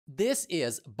this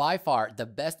is by far the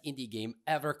best indie game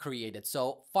ever created.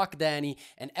 So fuck Danny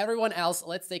and everyone else.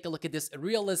 Let's take a look at this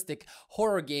realistic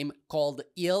horror game called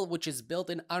Ill, which is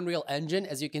built in Unreal Engine.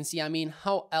 As you can see, I mean,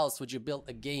 how else would you build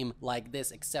a game like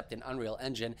this except in Unreal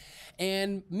Engine?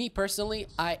 And me personally,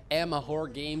 I am a horror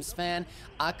games fan.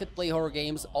 I could play horror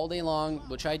games all day long,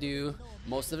 which I do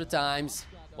most of the times.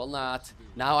 Well, not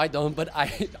now, I don't, but I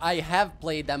have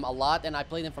played them a lot, and I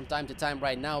play them from time to time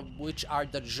right now, which are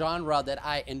the genre that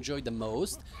I enjoy the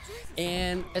most.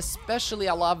 And especially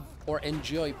I love or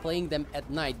enjoy playing them at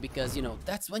night because, you know,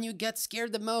 that's when you get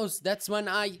scared the most. That's when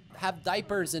I have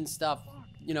diapers and stuff,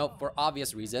 you know, for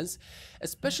obvious reasons.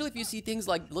 Especially if you see things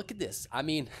like, look at this. I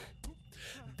mean,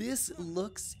 this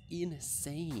looks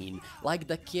insane. Like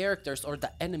the characters or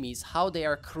the enemies, how they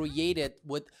are created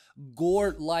with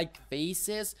gore-like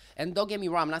faces. And don't get me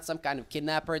wrong, I'm not some kind of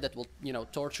kidnapper that will, you know,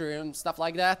 torture and stuff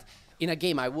like that. In a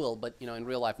game I will, but, you know, in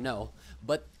real life, no.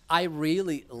 But I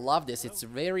really love this. It's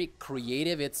very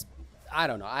creative. It's, I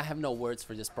don't know, I have no words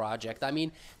for this project. I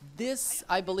mean, this,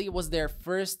 I believe, was their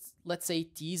first, let's say,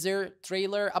 teaser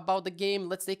trailer about the game.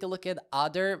 Let's take a look at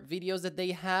other videos that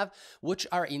they have, which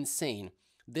are insane.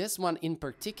 This one in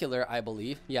particular, I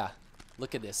believe, yeah,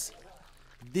 look at this.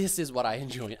 This is what I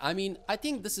enjoy. I mean, I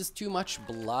think this is too much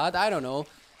blood. I don't know.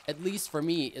 At least for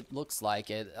me, it looks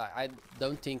like it. I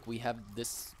don't think we have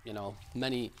this, you know,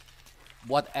 many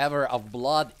whatever of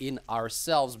blood in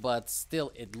ourselves, but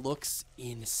still it looks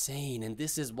insane. And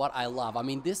this is what I love. I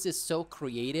mean, this is so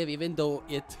creative, even though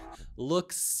it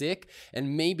looks sick,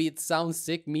 and maybe it sounds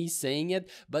sick me saying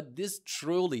it, but this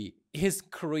truly is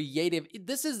creative.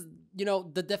 This is, you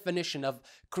know, the definition of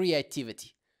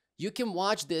creativity. You can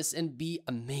watch this and be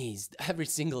amazed every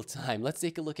single time. Let's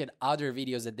take a look at other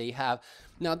videos that they have.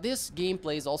 Now, this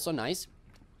gameplay is also nice.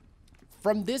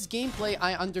 From this gameplay,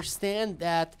 I understand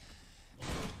that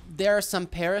there are some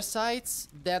parasites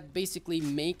that basically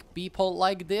make people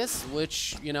like this,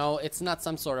 which, you know, it's not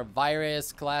some sort of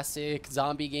virus, classic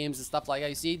zombie games and stuff like that.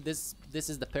 You see, this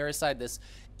is the parasite, this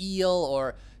eel,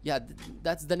 or yeah,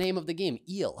 that's the name of the game,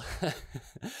 eel.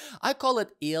 I call it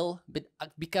eel, but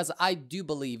because I do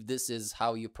believe this is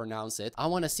how you pronounce it. I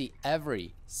want to see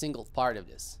every single part of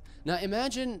this. Now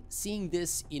imagine seeing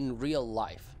this in real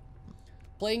life.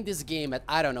 Playing this game at,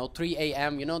 I don't know, 3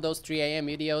 a.m. You know those 3 a.m.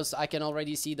 videos? I can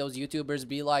already see those YouTubers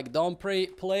be like, don't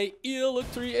play ill at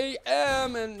 3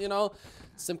 a.m. And, you know,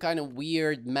 some kind of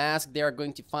weird mask they are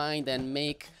going to find and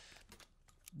make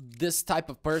this type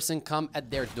of person come at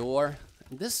their door.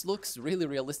 This looks really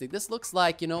realistic. This looks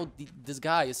like, you know, this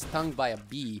guy is stung by a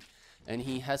bee and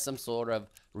he has some sort of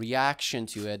reaction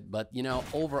to it. But, you know,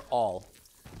 overall,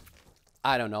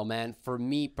 I don't know, man. For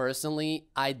me personally,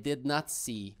 I did not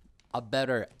see a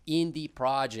better indie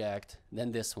project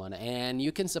than this one. And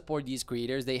you can support these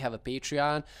creators. They have a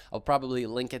Patreon. I'll probably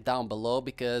link it down below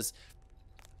because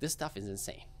this stuff is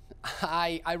insane.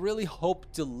 I really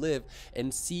hope to live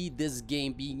and see this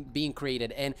game being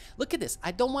created. And look at this.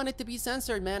 I don't want it to be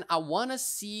censored, man. I want to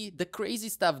see the crazy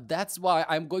stuff. That's why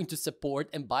I'm going to support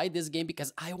and buy this game,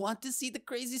 because I want to see the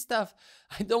crazy stuff.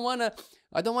 I don't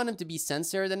want them to be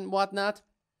censored and whatnot.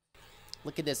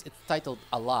 Look at this. It's titled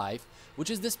Alive,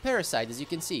 which is this parasite, as you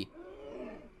can see.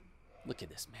 Look at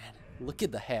this, man. Look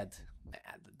at the head.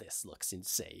 Man, this looks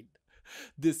insane.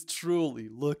 This truly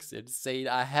looks insane.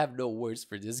 I have no words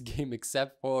for this game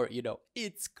except for, you know,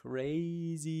 it's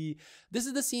crazy. This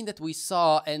is the scene that we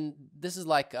saw, and this is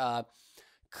like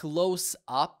close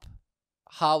up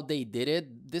how they did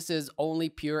it. This is only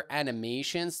pure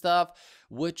animation stuff,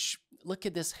 which, look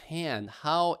at this hand,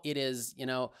 how it is, you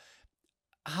know,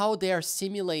 how they are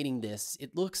simulating this.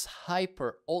 It looks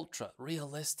hyper ultra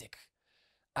realistic.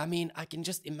 I mean, I can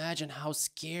just imagine how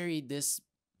scary this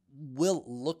will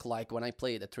look like when I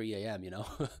play it at 3 a.m., you know.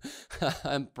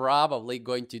 I'm probably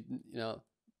going to, you know,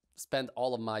 spend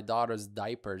all of my daughter's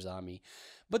diapers on me.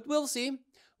 But we'll see.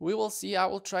 We will see. I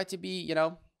will try to be, you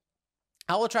know,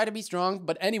 I will try to be strong.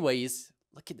 But anyways,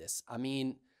 look at this. I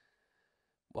mean,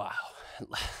 wow.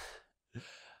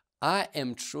 I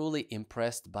am truly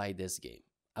impressed by this game.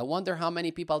 I wonder how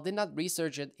many people, I did not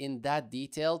research it in that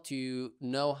detail to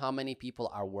know how many people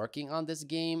are working on this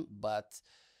game, but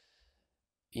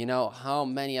you know, how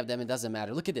many of them, it doesn't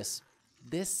matter. Look at this.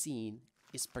 This scene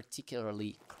is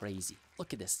particularly crazy.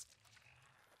 Look at this.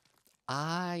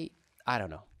 I don't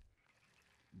know.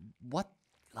 What,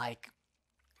 like,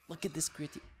 look at this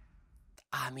creative.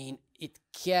 I mean, it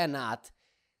cannot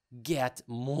get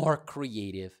more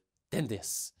creative than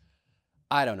this.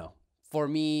 I don't know. For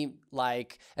me,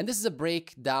 like, and this is a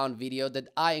breakdown video that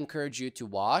I encourage you to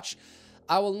watch.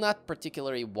 I will not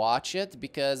particularly watch it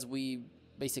because we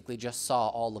basically just saw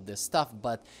all of this stuff,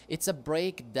 but it's a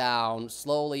breakdown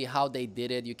slowly how they did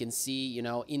it. You can see, you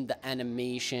know, in the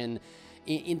animation,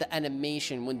 in the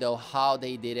animation window, how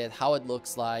they did it, how it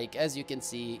looks like. As you can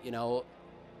see, you know,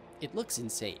 it looks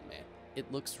insane, man.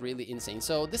 It looks really insane.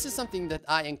 So this is something that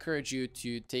I encourage you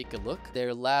to take a look.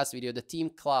 Their last video, the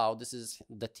Team Cloud, this is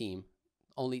the team,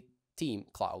 only Team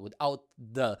Cloud without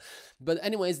the. But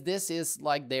anyways, this is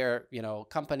like their, you know,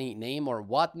 company name or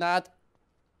whatnot.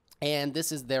 And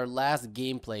this is their last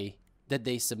gameplay that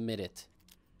they submitted.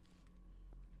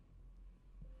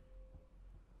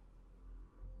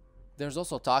 There's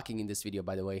also talking in this video,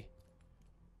 by the way.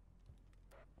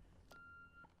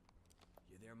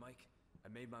 You there, Mike? I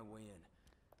made my way in.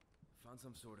 Found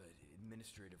some sort of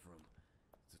administrative room.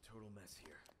 It's a total mess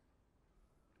here.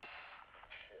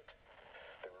 Shit.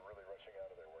 They were really rushing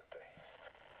out of there, weren't they?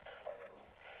 All right.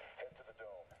 Head to the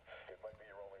dome. It might be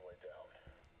your only way down.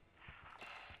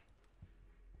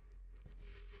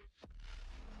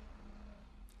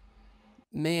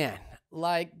 Man,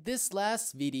 like this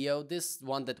last video, this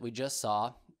one that we just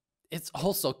saw, it's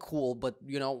also cool, but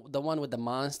you know, the one with the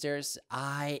monsters,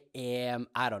 I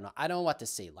don't know. I don't know what to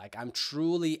say. Like, I'm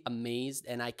truly amazed,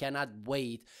 and I cannot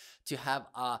wait to have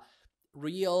a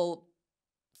real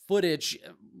footage,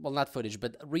 well, not footage,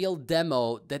 but real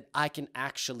demo that I can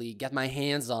actually get my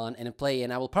hands on and play.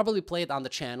 And I will probably play it on the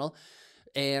channel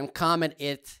and comment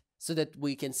it so that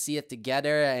we can see it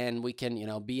together and we can, you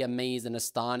know, be amazed and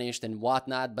astonished and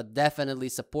whatnot. But definitely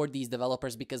support these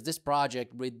developers, because this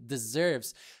project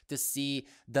deserves to see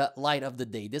the light of the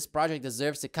day. This project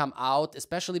deserves to come out,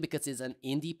 especially because it's an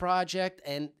indie project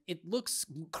and it looks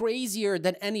crazier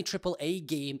than any AAA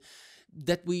game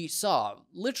that we saw.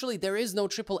 Literally, there is no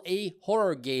AAA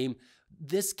horror game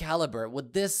this caliber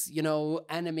with this, you know,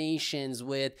 animations,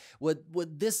 with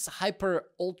this hyper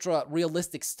ultra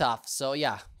realistic stuff. So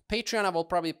yeah, Patreon, I will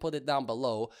probably put it down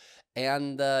below.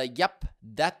 And yep,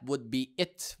 that would be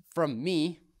it from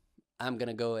me. I'm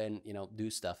gonna go and, you know, do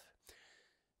stuff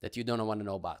that you don't want to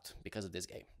know about because of this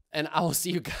game. And I will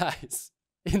see you guys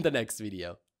in the next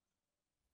video.